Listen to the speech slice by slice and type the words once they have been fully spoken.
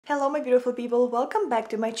Hello my beautiful people, welcome back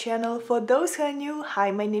to my channel. For those who are new,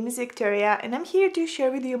 hi, my name is Victoria and I'm here to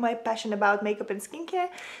share with you my passion about makeup and skincare.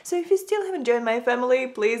 So if you still haven't joined my family,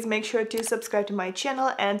 please make sure to subscribe to my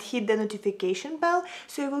channel and hit the notification bell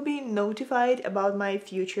so you will be notified about my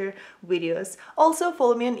future videos. Also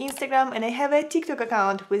follow me on Instagram and I have a TikTok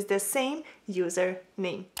account with the same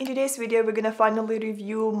username. In today's video we're gonna finally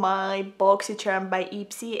review my BoxyCharm by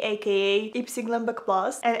IPSY, aka IPSY Glam Back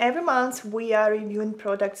Plus, and every month we are reviewing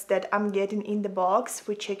products that I'm getting in the box.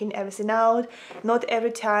 We're checking everything out. Not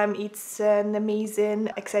every time it's an amazing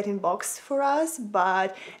exciting box for us,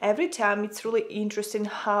 but every time it's really interesting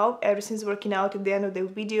how everything's working out at the end of the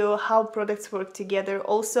video, how products work together,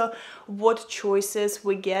 also what choices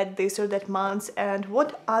we get this or that month and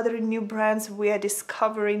what other new brands we are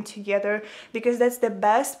discovering together, because that's the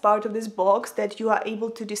best part of this box, that you are able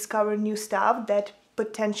to discover new stuff that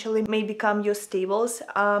potentially may become your staples.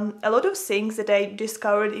 A lot of things that I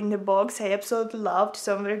discovered in the box I absolutely loved,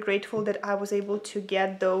 so I'm very grateful that I was able to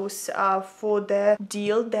get those for the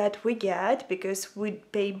deal that we get, because we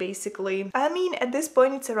pay basically, I mean, at this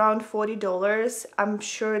point it's around $40. I'm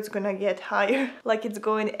sure it's gonna get higher like it's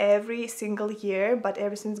going every single year, but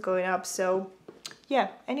everything's going up, so yeah,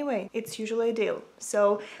 anyway, it's usually a deal.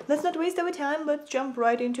 So let's not waste our time, let's jump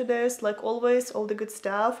right into this. Like always, all the good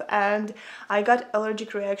stuff. And I got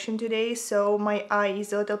allergic reaction today, so my eye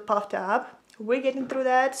is a little puffed up. We're getting through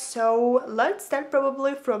that, so let's start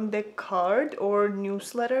probably from the card or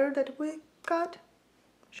newsletter that we got.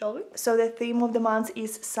 Shall we? So the theme of the month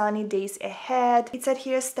is sunny days ahead. It said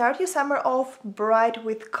here, start your summer off bright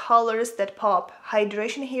with colors that pop,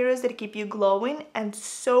 hydration heroes that keep you glowing, and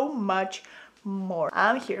so much more.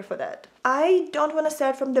 I'm here for that. I don't want to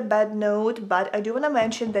start from the bad note, but I do want to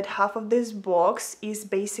mention that half of this box is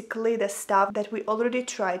basically the stuff that we already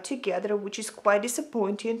tried together, which is quite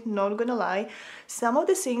disappointing, not gonna lie. Some of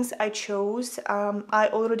the things I chose I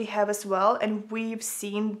already have as well, and we've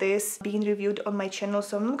seen this being reviewed on my channel,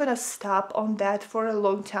 so I'm not gonna stop on that for a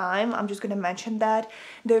long time. I'm just gonna mention that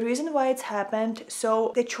the reason why it's happened.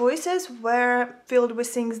 So the choices were filled with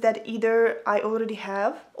things that either I already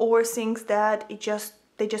have or things that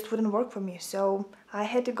they just wouldn't work for me, so I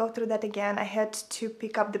had to go through that again. I had to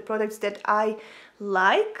pick up the products that I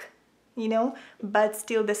like, you know, but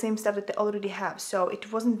still the same stuff that I already have, so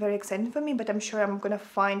it wasn't very exciting for me, but I'm sure I'm gonna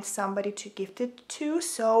find somebody to gift it to.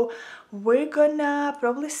 So we're gonna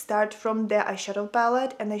probably start from the eyeshadow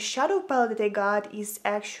palette, and the eyeshadow palette that I got is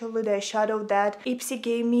actually the eyeshadow that IPSY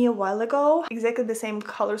gave me a while ago. Exactly the same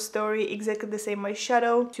color story, exactly the same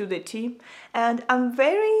eyeshadow to the T, and I'm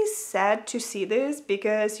very sad to see this,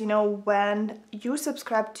 because you know, when you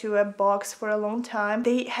subscribe to a box for a long time,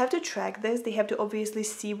 they have to track this, they have to obviously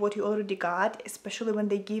see what you already got, especially when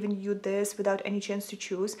they giving you this without any chance to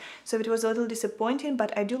choose. So it was a little disappointing,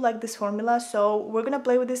 but I do like this formula, so we're gonna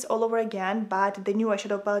play with this all over again. But the new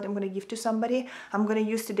eyeshadow palette I'm gonna give to somebody. I'm gonna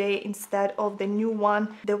use today instead of the new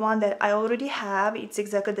one, the one that I already have. It's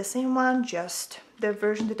exactly the same one, just the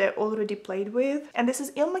version that I already played with. And this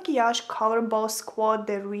is Il Makiage Color Ball Squad,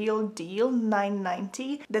 the real deal,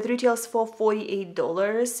 $9.90. That retails for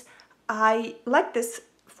 $48. I like this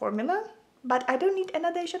formula, but I don't need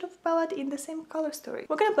another eyeshadow palette in the same color story.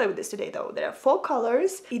 We're gonna play with this today though. There are 4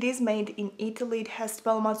 colors. It is made in Italy. It has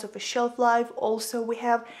 12 months of a shelf life. Also, we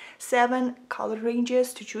have 7 color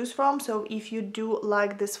ranges to choose from. So if you do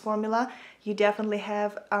like this formula, you definitely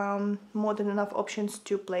have more than enough options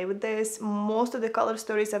to play with this. Most of the color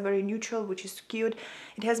stories are very neutral, which is cute.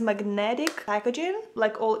 It has magnetic packaging,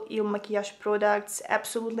 like all Il Makiage products.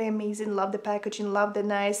 Absolutely amazing. Love the packaging, love the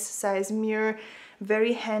nice size mirror.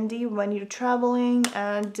 Very handy when you're traveling,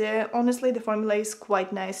 and honestly the formula is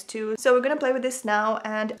quite nice too. So we're gonna play with this now,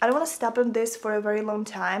 and I don't want to stop on this for a very long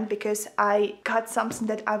time, because I got something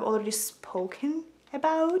that I've already spoken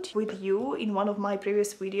about with you in one of my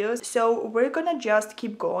previous videos. So we're gonna just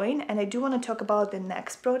keep going, and I do want to talk about the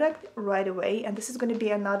next product right away, and this is going to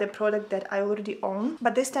be another product that I already own,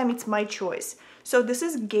 but this time it's my choice. So this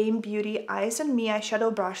is Game Beauty Eyes on Me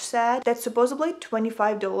eyeshadow brush set. That's supposedly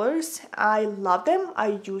 $25. I love them,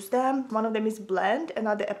 I use them. One of them is blend,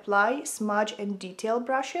 another apply, smudge and detail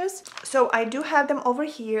brushes. So I do have them over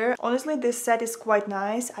here. Honestly, this set is quite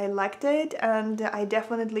nice. I liked it, and I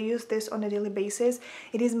definitely use this on a daily basis.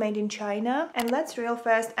 It is made in China. And let's real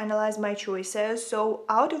fast analyze my choices. So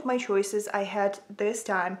out of my choices, I had this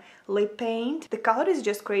time lip paint. The color is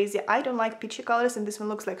just crazy. I don't like peachy colors, and this one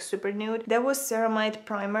looks like super nude. There was Ceramide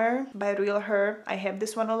Primer by Real Her. I have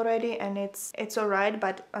this one already, and it's alright,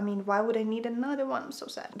 but I mean, why would I need another one? I'm so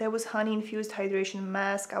sad. There was Honey Infused Hydration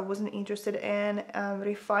Mask I wasn't interested in,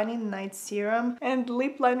 Refining Night Serum, and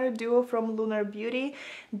Lip Liner Duo from Lunar Beauty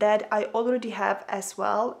that I already have as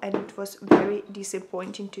well, and it was very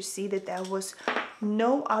disappointing to see that there was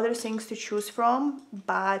no other things to choose from,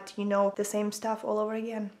 but you know, the same stuff all over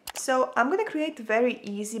again. So I'm gonna create very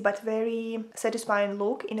easy but very satisfying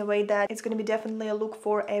look in a way that it's gonna be definitely a look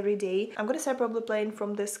for every day. I'm gonna start probably playing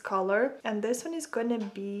from this color, and this one is gonna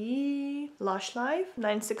be Lush Life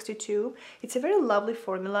 962. It's a very lovely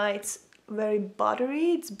formula. It's very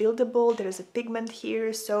buttery, it's buildable, there is a pigment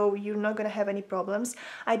here, so you're not gonna have any problems.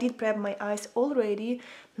 I did prep my eyes already.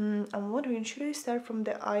 I'm wondering, should I start from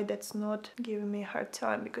the eye that's not giving me a hard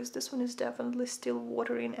time, because this one is definitely still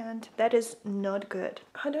watering, and that is not good.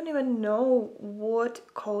 I don't even know what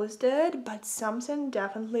caused it, but something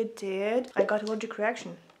definitely did. I got allergic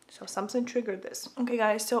reaction. So something triggered this. Okay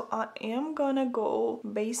guys, so I am gonna go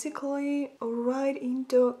basically right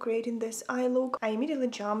into creating this eye look. I immediately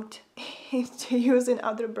jumped into using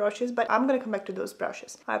other brushes, but I'm gonna come back to those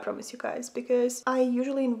brushes, I promise you guys, because I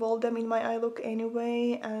usually involve them in my eye look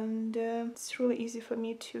anyway, and it's really easy for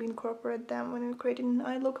me to incorporate them when I'm creating an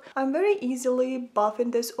eye look. I'm very easily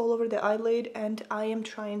buffing this all over the eyelid, and I am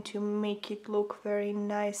trying to make it look very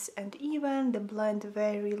nice and even, the blend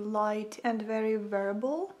very light and very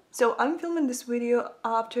wearable. So I'm filming this video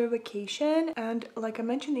after vacation, and like I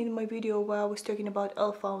mentioned in my video where I was talking about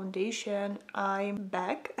e.l.f. foundation, I'm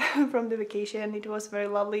back from the vacation. It was very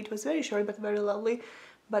lovely. It was very short but very lovely,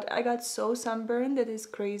 but I got so sunburned that is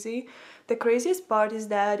crazy. The craziest part is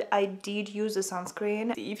that I did use a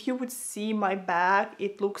sunscreen. If you would see my back,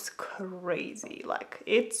 it looks crazy. Like,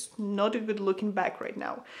 it's not a good looking back right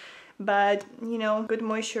now, but you know, good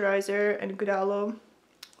moisturizer and good aloe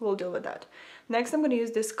will deal with that. Next, I'm going to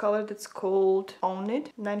use this color that's called Own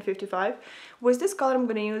It 955. With this color, I'm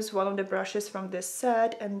going to use one of the brushes from this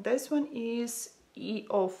set, and this one is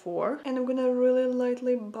E04, and I'm gonna really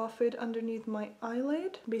lightly buff it underneath my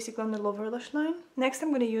eyelid, basically on the lower lash line. Next,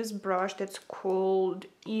 I'm gonna use brush that's called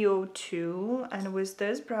E02, and with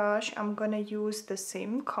this brush I'm gonna use the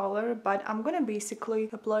same color, but I'm gonna basically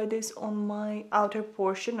apply this on my outer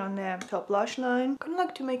portion on the top lash line. Kind of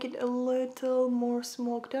like to make it a little more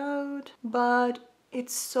smoked out, but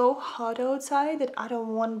it's so hot outside that I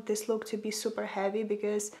don't want this look to be super heavy,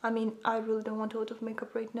 because I mean, I really don't want a lot of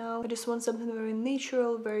makeup right now. I just want something very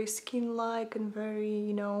natural, very skin-like, and very,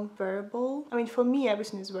 you know, wearable. I mean, for me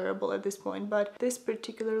everything is wearable at this point, but this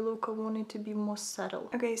particular look I want it to be more subtle.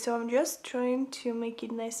 Okay, so I'm just trying to make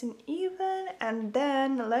it nice and even, and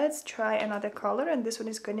then let's try another color, and this one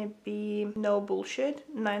is gonna be No Bullshit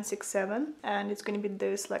 967, and it's gonna be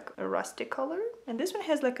this like a rusty color, and this one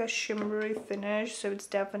has like a shimmery finish, so it's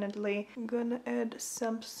definitely gonna add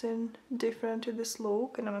something different to this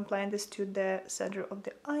look, and I'm applying this to the center of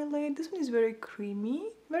the eyelid. This one is very creamy,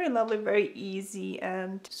 very lovely, very easy,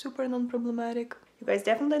 and super non-problematic. You guys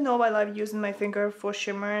definitely know I love using my finger for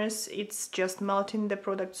shimmers. It's just melting the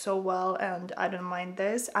product so well, and I don't mind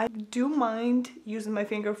this. I do mind using my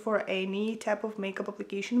finger for any type of makeup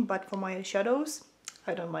application, but for my eyeshadows,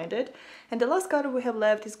 I don't mind it. And the last color we have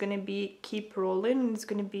left is gonna be Keep Rolling, and it's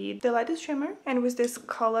gonna be the lightest shimmer. And with this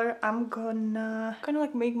color, I'm gonna kind of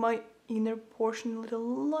like make my inner portion a little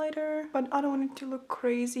lighter, but I don't want it to look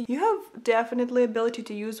crazy. You have definitely ability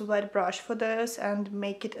to use a wet brush for this and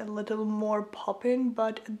make it a little more popping,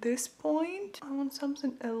 but at this point I want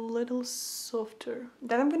something a little softer.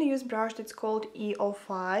 Then I'm gonna use a brush that's called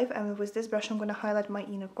E05, and with this brush I'm gonna highlight my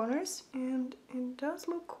inner corners, and it does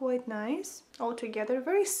look quite nice altogether.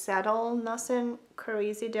 Very subtle, nothing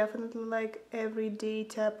crazy, definitely like everyday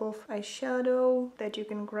type of eyeshadow that you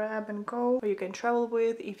can grab and go, or you can travel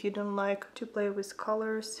with if you don't like to play with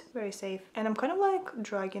colors. Very safe. And I'm kind of like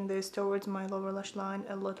dragging this towards my lower lash line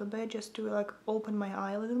a little bit, just to like open my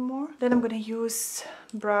eye a little more. Then I'm gonna use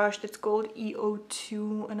brush that's called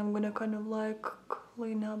E02, and I'm gonna kind of like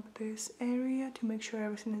clean up this area to make sure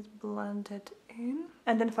everything is blended in.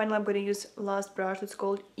 And then finally I'm going to use last brush that's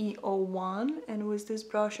called E01, and with this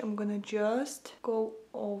brush I'm gonna just go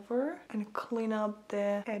over and clean up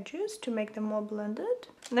the edges to make them more blended.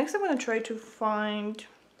 Next I'm gonna try to find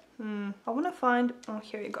oh,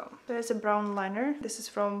 here you go. There's a brown liner. This is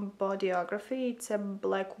from Bodyography. It's a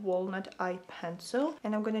black walnut eye pencil,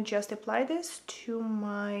 and I'm gonna just apply this to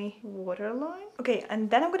my waterline. Okay,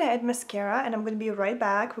 and then I'm gonna add mascara, and I'm gonna be right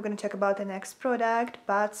back. We're gonna talk about the next product,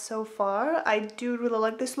 but so far I do really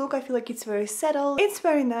like this look. I feel like it's very subtle. It's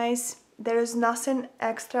very nice. There is nothing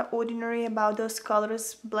extraordinary about those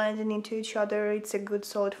colors blending into each other. It's a good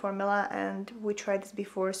solid formula, and we tried this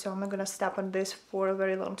before, so I'm not gonna stop on this for a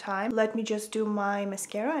very long time. Let me just do my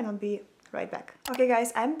mascara and I'll be right back. Okay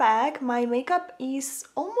guys, I'm back. My makeup is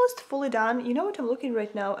almost fully done. You know what, I'm looking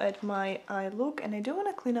right now at my eye look, and I do want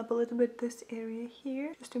to clean up a little bit this area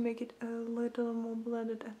here just to make it a little more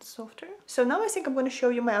blended and softer. So now I think I'm going to show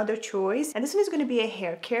you my other choice, and this one is going to be a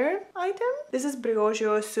hair care item. This is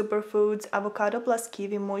Briojo Superfoods Avocado plus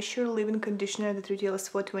Kiwi Moisture Leave-In Conditioner that retails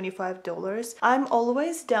for $25. I'm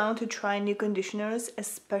always down to try new conditioners,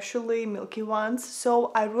 especially milky ones.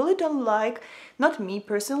 So I really don't like, not me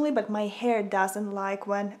personally, but my hair doesn't like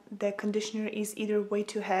when the conditioner is either way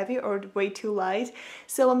too heavy or way too light.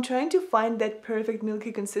 So I'm trying to find that perfect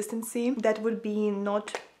milky consistency that would be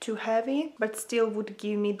not too heavy but still would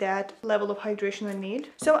give me that level of hydration I need.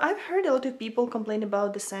 So I've heard a lot of people complain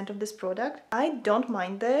about the scent of this product. I don't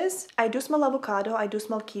mind this. I do smell avocado, I do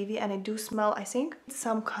smell kiwi, and I do smell, I think,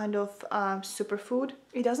 some kind of superfood.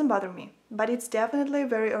 It doesn't bother me, but it's definitely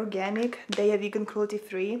very organic. They are vegan, cruelty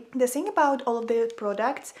free. The thing about all of their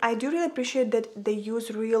products, I do really appreciate that they use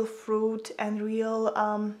real fruit and real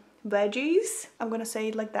veggies, I'm gonna say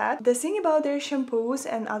it like that. The thing about their shampoos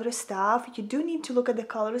and other stuff, you do need to look at the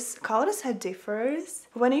colors. Colors have differs.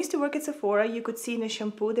 When I used to work at Sephora, you could see in a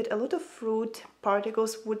shampoo that a lot of fruit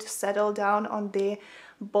particles would settle down on the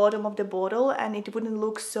bottom of the bottle, and it wouldn't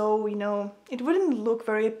look so, you know, it wouldn't look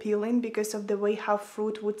very appealing because of the way how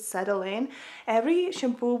fruit would settle in. Every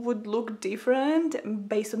shampoo would look different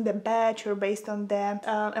based on the batch or based on the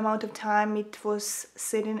amount of time it was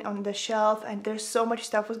sitting on the shelf, and there's so much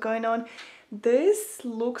stuff was going on. This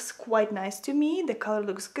looks quite nice to me. The color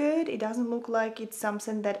looks good. It doesn't look like it's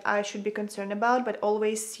something that I should be concerned about, but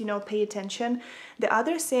always, you know, pay attention. The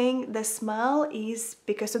other thing, the smell is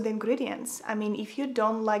because of the ingredients. I mean, if you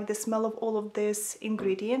don't like the smell of all of these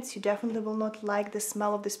ingredients, you definitely will not like the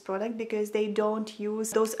smell of this product because they don't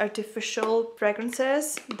use those artificial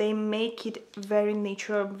fragrances. They make it very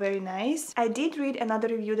natural, very nice. I did read another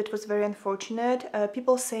review that was very unfortunate.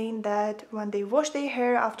 People saying that when they wash their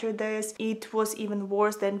hair after this, it was even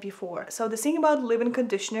worse than before. So the thing about leave-in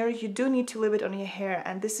conditioner, you do need to leave it on your hair,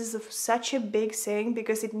 and this is such a big thing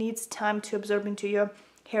because it needs time to absorb into your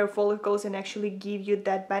hair follicles and actually give you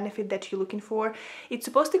that benefit that you're looking for. It's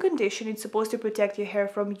supposed to condition, it's supposed to protect your hair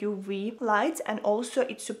from UV lights, and also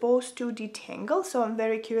it's supposed to detangle. So I'm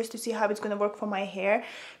very curious to see how it's gonna work for my hair,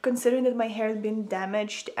 considering that my hair has been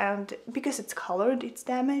damaged, and because it's colored, it's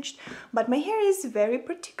damaged. But my hair is very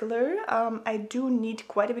particular. I do need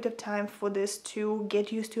quite a bit of time for this to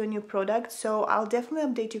get used to a new product, so I'll definitely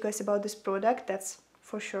update you guys about this product. That's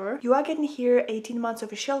for sure. You are getting here 18 months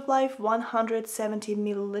of a shelf life, 170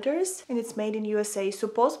 milliliters, and it's made in USA.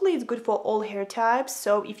 Supposedly it's good for all hair types,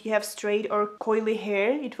 so if you have straight or coily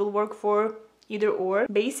hair, it will work for either or.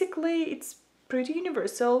 Basically, it's pretty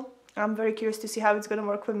universal. I'm very curious to see how it's gonna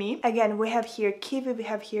work for me. Again, we have here kiwi, we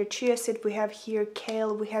have here chia seed, we have here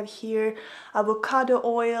kale, we have here avocado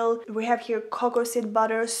oil, we have here cocoa seed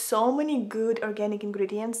butter. So many good organic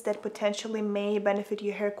ingredients that potentially may benefit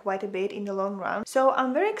your hair quite a bit in the long run. So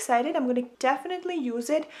I'm very excited. I'm gonna definitely use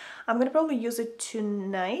it. I'm gonna probably use it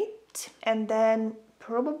tonight, and then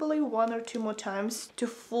probably 1 or 2 more times to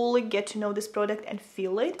fully get to know this product and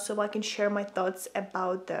feel it, so I can share my thoughts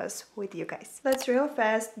about this with you guys. Let's real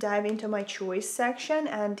fast dive into my choice section,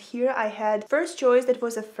 and here I had first choice that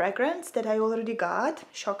was a fragrance that I already got.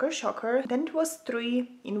 Shocker, shocker. Then it was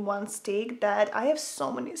 3-in-1 stick that I have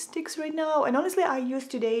so many sticks right now, and honestly I used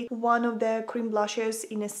today one of the cream blushes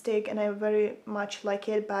in a stick and I very much like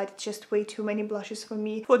it, but it's just way too many blushes for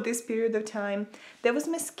me for this period of time. There was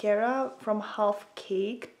mascara from Half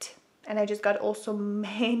Caked, and I just got also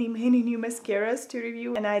many new mascaras to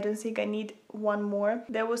review, and I don't think I need one more.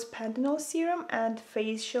 There was Panthenol serum and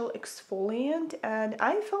facial exfoliant, and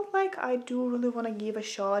I felt like I do really want to give a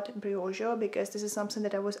shot Briojo because this is something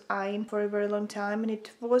that I was eyeing for a very long time, and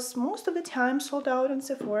it was most of the time sold out on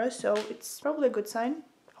Sephora, so it's probably a good sign.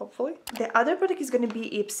 Hopefully. The other product is going to be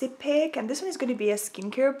IPSY pick, and this one is going to be a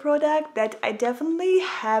skincare product that I definitely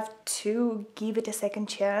have to give it a second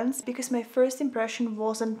chance because my first impression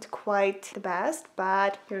wasn't quite the best,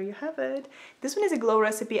 but here you have it. This one is a Glow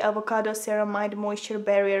Recipe Avocado Ceramide Moisture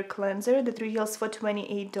Barrier Cleanser that retails for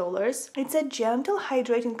 $28. It's a gentle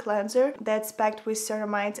hydrating cleanser that's packed with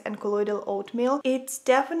ceramides and colloidal oatmeal. It's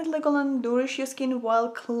definitely gonna nourish your skin while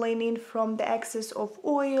cleaning from the excess of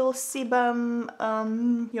oil,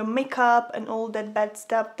 sebum, your makeup and all that bad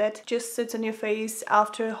stuff that just sits on your face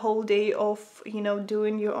after a whole day of, you know,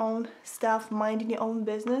 doing your own stuff, minding your own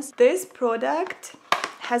business. This product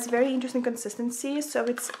has very interesting consistency, so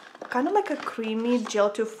it's kind of like a creamy gel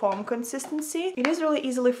to foam consistency. It is really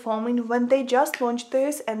easily foaming. When they just launched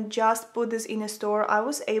this and just put this in a store, I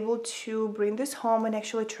was able to bring this home and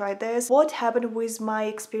actually try this. What happened with my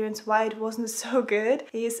experience, why it wasn't so good,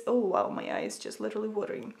 is, oh wow, my eye is just literally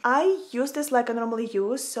watering. I use this like I normally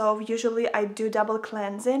use, so usually I do double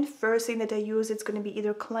cleansing. First thing that I use, it's going to be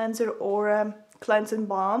either cleanser or cleansing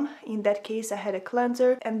balm. In that case I had a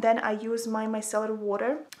cleanser, and then I use my micellar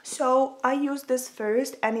water. So I used this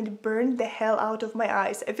first and it burned the hell out of my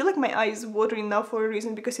eyes. I feel like my eye is watering now for a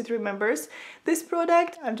reason, because it remembers this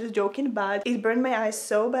product. I'm just joking, but it burned my eyes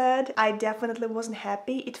so bad. I definitely wasn't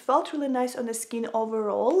happy. It felt really nice on the skin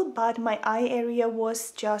overall, but my eye area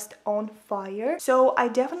was just on fire. So I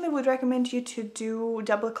definitely would recommend you to do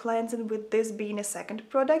double cleansing with this being a second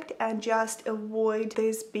product, and just avoid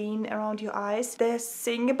this being around your eyes. The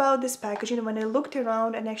thing about this packaging, when I looked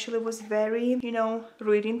around and actually was very, you know,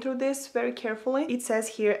 reading through this very carefully, it says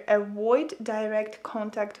here, avoid direct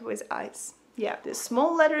contact with eyes. Yeah, there's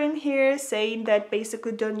small letter in here saying that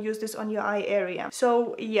basically don't use this on your eye area.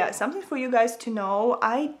 So yeah, something for you guys to know.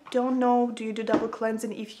 I don't know, do you do double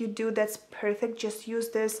cleansing? If you do, that's perfect. Just use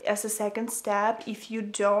this as a second step. If you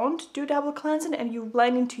don't do double cleansing and you're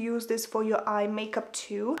planning to use this for your eye makeup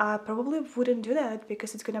too, I probably wouldn't do that,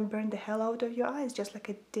 because it's gonna burn the hell out of your eyes, just like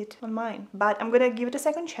it did on mine. But I'm gonna give it a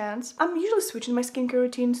second chance. I'm usually switching my skincare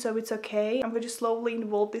routine, so it's okay. I'm gonna slowly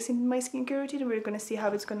involve this in my skincare routine. We're gonna see how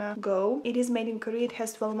it's gonna go. It is made in Korea. It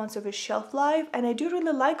has 12 months of a shelf life, and I do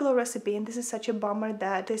really like Glow Recipe, and this is such a bummer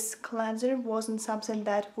that this cleanser wasn't something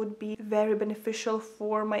that would be very beneficial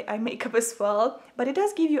for my eye makeup as well. But it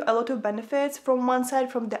does give you a lot of benefits. From one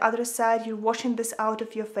side, from the other side, you're washing this out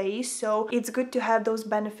of your face, so it's good to have those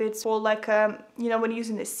benefits for like you know, when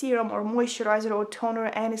using a serum or moisturizer or toner or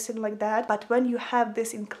anything like that. But when you have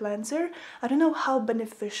this in cleanser, I don't know how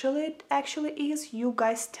beneficial it actually is. You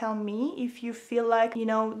guys tell me if you feel like, you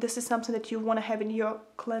know, this is something that you want to have in your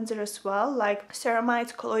cleanser as well, like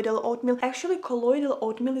ceramides, colloidal oatmeal. Actually, colloidal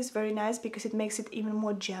oatmeal is very nice because it makes it even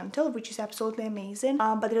more gentle, which is absolutely amazing.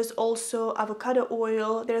 But there's also avocado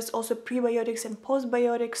oil, there's also prebiotics and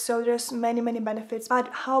postbiotics, so there's many benefits. But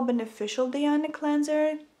how beneficial they are in a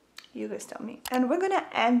cleanser, you guys tell me. And we're gonna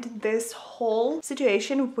end this whole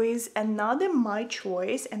situation with another my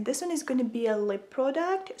choice, and this one is gonna be a lip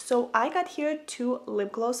product. So I got here 2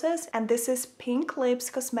 lip glosses, and this is Pink Lips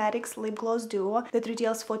Cosmetics Lip Gloss Duo that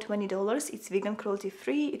retails for $20. It's vegan, cruelty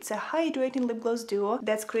free. It's a hydrating lip gloss duo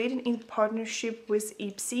that's created in partnership with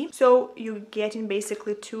IPSY. So you're getting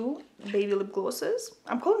basically 2 baby lip glosses.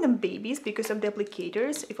 I'm calling them babies because of the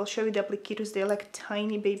applicators. If I'll show you the applicators, they're like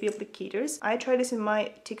tiny baby applicators. I tried this in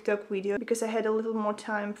my TikTok video because I had a little more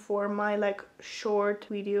time for my like short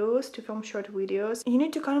videos, to film short videos. You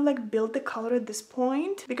need to kind of like build the color at this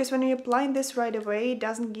point, because when you're applying this right away, it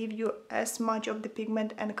doesn't give you as much of the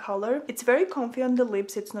pigment and color. It's very comfy on the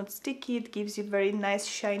lips, it's not sticky, it gives you very nice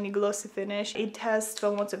shiny glossy finish. It has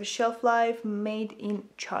 12 months of a shelf life, made in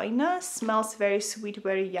China, smells very sweet,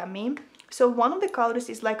 very yummy. So one of the colors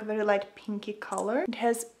is like a very light pinky color. It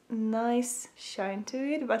has nice shine to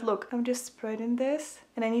it, but look, I'm just spreading this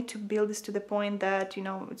and I need to build this to the point that, you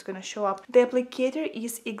know, it's gonna show up. The applicator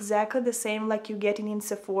is exactly the same like you're getting in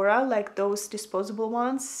Sephora, like those disposable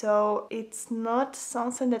ones, so it's not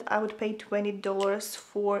something that I would pay $20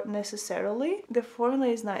 for necessarily. The formula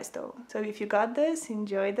is nice though, so if you got this,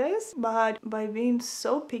 enjoy this. But by being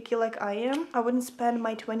so picky like I am, I wouldn't spend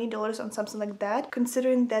my $20 on something like that,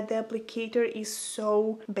 considering that the applicator is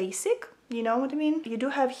so basic. You know what I mean? You do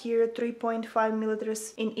have here 3.5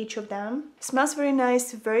 milliliters in each of them. Smells very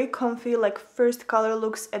nice, very comfy, like first color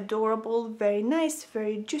looks adorable, very nice,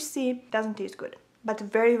 very juicy, doesn't taste good. But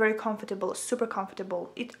very comfortable, super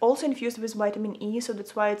comfortable. It also infused with vitamin E, so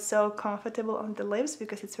that's why it's so comfortable on the lips,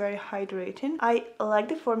 because it's very hydrating. I like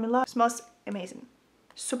the formula, smells amazing.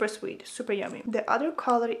 Super sweet, super yummy. The other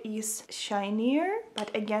color is shinier,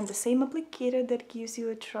 but again the same applicator that gives you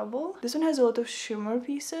a trouble. This one has a lot of shimmer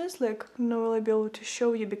pieces, like I'm not really be able to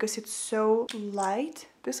show you because it's so light.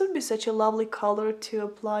 This would be such a lovely color to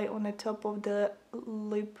apply on the top of the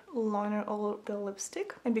lip liner or the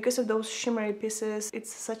lipstick, and because of those shimmery pieces,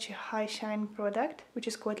 it's such a high shine product, which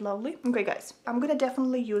is quite lovely. Okay guys, I'm gonna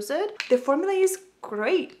definitely use it. The formula is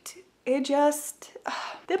great. It just,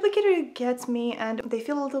 the applicator gets me, and they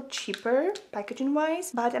feel a little cheaper packaging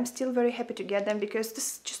wise, but I'm still very happy to get them because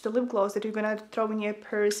this is just a lip gloss that you're gonna throw in your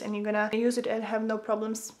purse and you're gonna use it and have no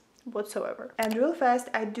problems whatsoever. And real fast,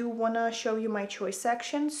 I do wanna show you my choice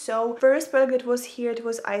section. So first product that was here, it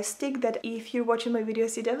was eye stick, that if you're watching my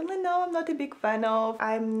videos you definitely know I'm not a big fan of.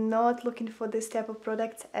 I'm not looking for this type of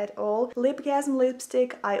products at all. Lipgasm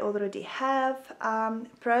lipstick I already have.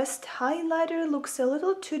 Pressed highlighter looks a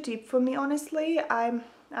little too deep for me, honestly. I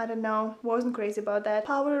don't know, wasn't crazy about that.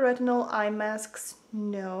 Powder retinol eye masks,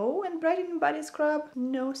 no. And brightening body scrub,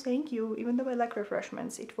 no thank you. Even though I like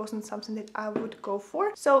refreshments, it wasn't something that I would go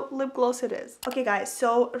for. So lip gloss it is. Okay guys,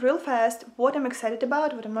 so real fast, what I'm excited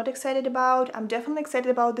about, what I'm not excited about. I'm definitely excited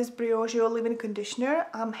about this Briogeo leave-in conditioner.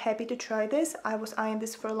 I'm happy to try this. I was eyeing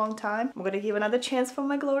this for a long time. I'm gonna give another chance for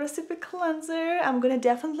my Glow Recipe cleanser. I'm gonna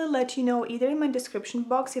definitely let you know either in my description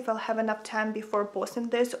box if I'll have enough time before posting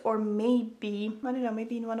this, or maybe, I don't know,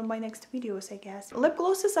 maybe in one of my next videos, I guess. Lip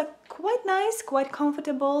glosses are quite nice, quite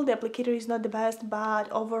comfortable. The applicator is not the best,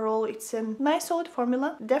 but overall it's a nice solid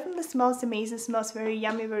formula. Definitely smells amazing, smells very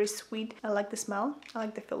yummy, very sweet. I like the smell, I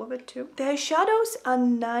like the feel of it too. The eyeshadows are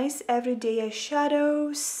nice, everyday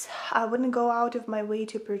eyeshadows. I wouldn't go out of my way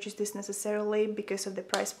to purchase this necessarily because of the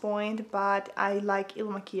price point, but I like Il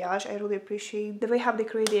Makiage. I really appreciate the way how they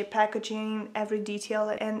create their packaging, every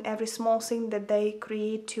detail and every small thing that they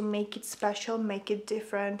create to make it special, make it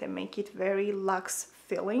different and make it very luxe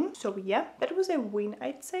feeling. So yeah, that was a win,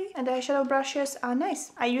 I'd say. And the eyeshadow brushes are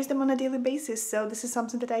nice. I use them on a daily basis, so this is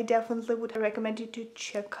something that I definitely would recommend you to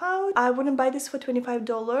check out. I wouldn't buy this for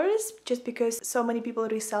 $25 just because so many people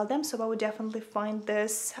resell them, so I would definitely find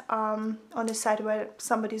this on a site where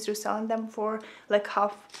somebody's reselling them for like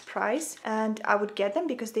half price, and I would get them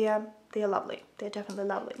because they are lovely. They're definitely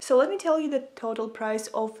lovely. So let me tell you the total price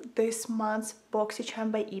of this month's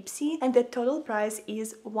BoxyCharm by IPSY, and the total price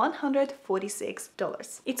is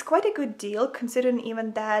 $146. It's quite a good deal considering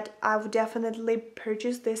even that I would definitely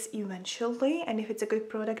purchase this eventually, and if it's a good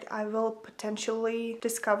product I will potentially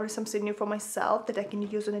discover something new for myself that I can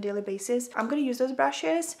use on a daily basis. I'm gonna use those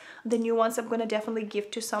brushes. The new ones I'm gonna definitely give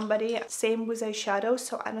to somebody. Same with eyeshadow,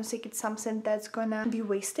 so I don't think it's something that's gonna be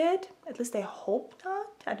wasted. At least I hope not.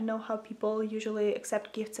 I don't know how people usually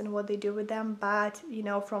accept gifts and what they do with them, but you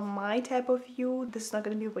know, from my type of view, this is not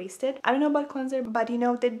going to be wasted. I don't know about cleanser, but you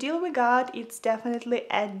know, the deal we got, it's definitely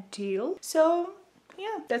a deal. So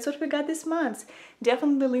yeah, that's what we got this month.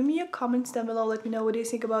 Definitely leave me your comments down below. Let me know what do you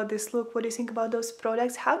think about this look, what do you think about those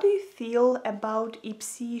products, how do you feel about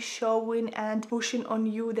IPSY showing and pushing on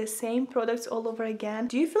you the same products all over again?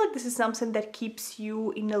 Do you feel like this is something that keeps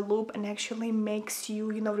you in a loop and actually makes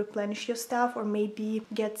you, you know, replenish your stuff, or maybe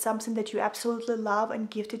get something that you absolutely love and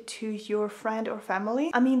gift it to your friend or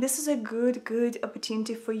family? I mean, this is a good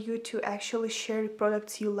opportunity for you to actually share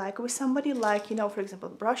products you like with somebody, like, you know, for example,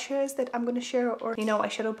 brushes that I'm gonna share, or you know,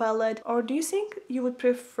 eyeshadow palette. Or do you think you would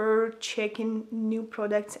prefer checking new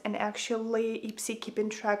products and actually IPSY keeping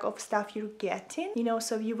track of stuff you're getting, you know,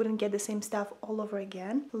 so you wouldn't get the same stuff all over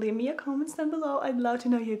again? Leave me your comments down below. I'd love to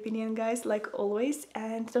know your opinion, guys, like always.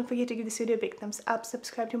 And don't forget to give this video a big thumbs up,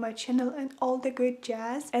 subscribe to my channel and all the good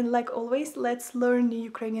jazz. And like always, let's learn new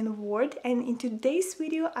Ukrainian word. And in today's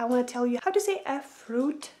video I want to tell you how to say a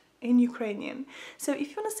fruit in Ukrainian. So if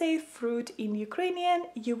you want to say fruit in Ukrainian,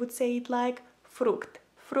 you would say it like frukt,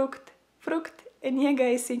 frukt, frukt. And yeah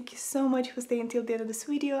guys, thank you so much for staying till the end of this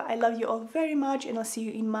video. I love you all very much, and I'll see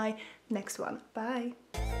you in my next one. Bye!